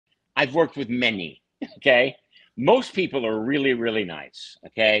I've worked with many. Okay. Most people are really, really nice.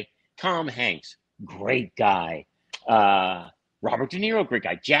 Okay. Tom Hanks, great guy. Robert De Niro, great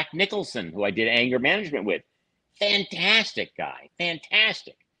guy. Jack Nicholson, who I did anger management with, fantastic guy.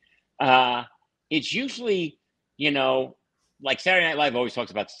 Fantastic. Uh, it's usually, you know, like Saturday Night Live always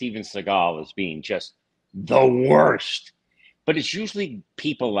talks about Steven Seagal as being just the worst, but it's usually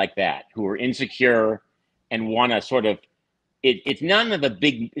people like that who are insecure and want to sort of. It's none of the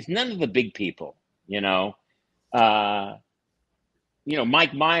big. It's none of the big people. Uh,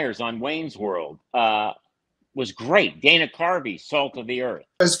 Mike Myers on Wayne's World was great. Dana Carvey, Salt of the Earth.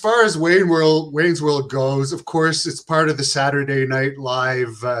 As far as Wayne's World goes, of course, it's part of the Saturday Night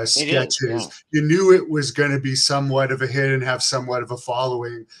Live sketches. Yeah. You knew it was going to be somewhat of a hit and have somewhat of a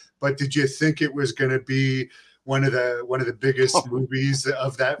following, but did you think it was going to be one of the biggest movies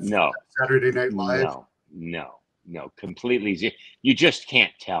of that No. Saturday Night Live? No, completely. You just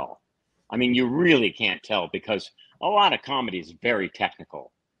can't tell. I mean, you really can't tell because a lot of comedy is very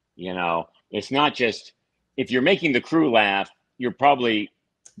technical. It's not just if you're making the crew laugh, you're probably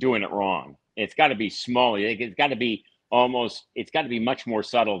doing it wrong. It's got to be small. It's got to be much more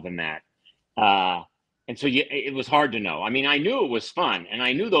subtle than that. And so it was hard to know. I mean, I knew it was fun, and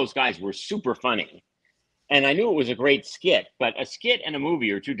I knew those guys were super funny, and I knew it was a great skit. But a skit and a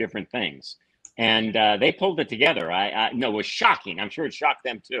movie are two different things, and they pulled it together. No, it was shocking. I'm sure it shocked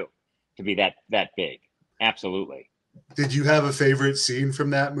them too to be that big. Absolutely. Did you have a favorite scene from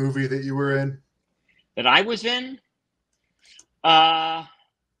that movie that you were in? That I was in?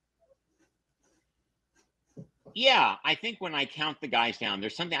 Yeah, I think when I count the guys down,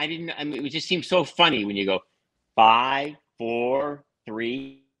 there's something it just seems so funny when you go 5, 4,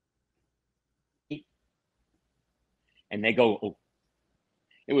 3, and they go, oh.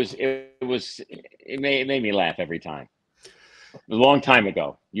 It made me laugh every time. A long time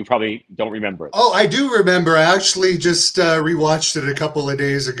ago. You probably don't remember it. Oh, I do remember. I actually just rewatched it a couple of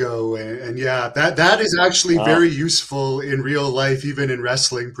days ago, and yeah, that is actually very useful in real life, even in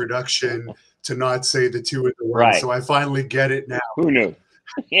wrestling production, to not say the two in the one. Right. So I finally get it now. Who knew?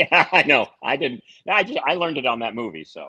 Yeah, I know. I didn't. I learned it on that movie. So.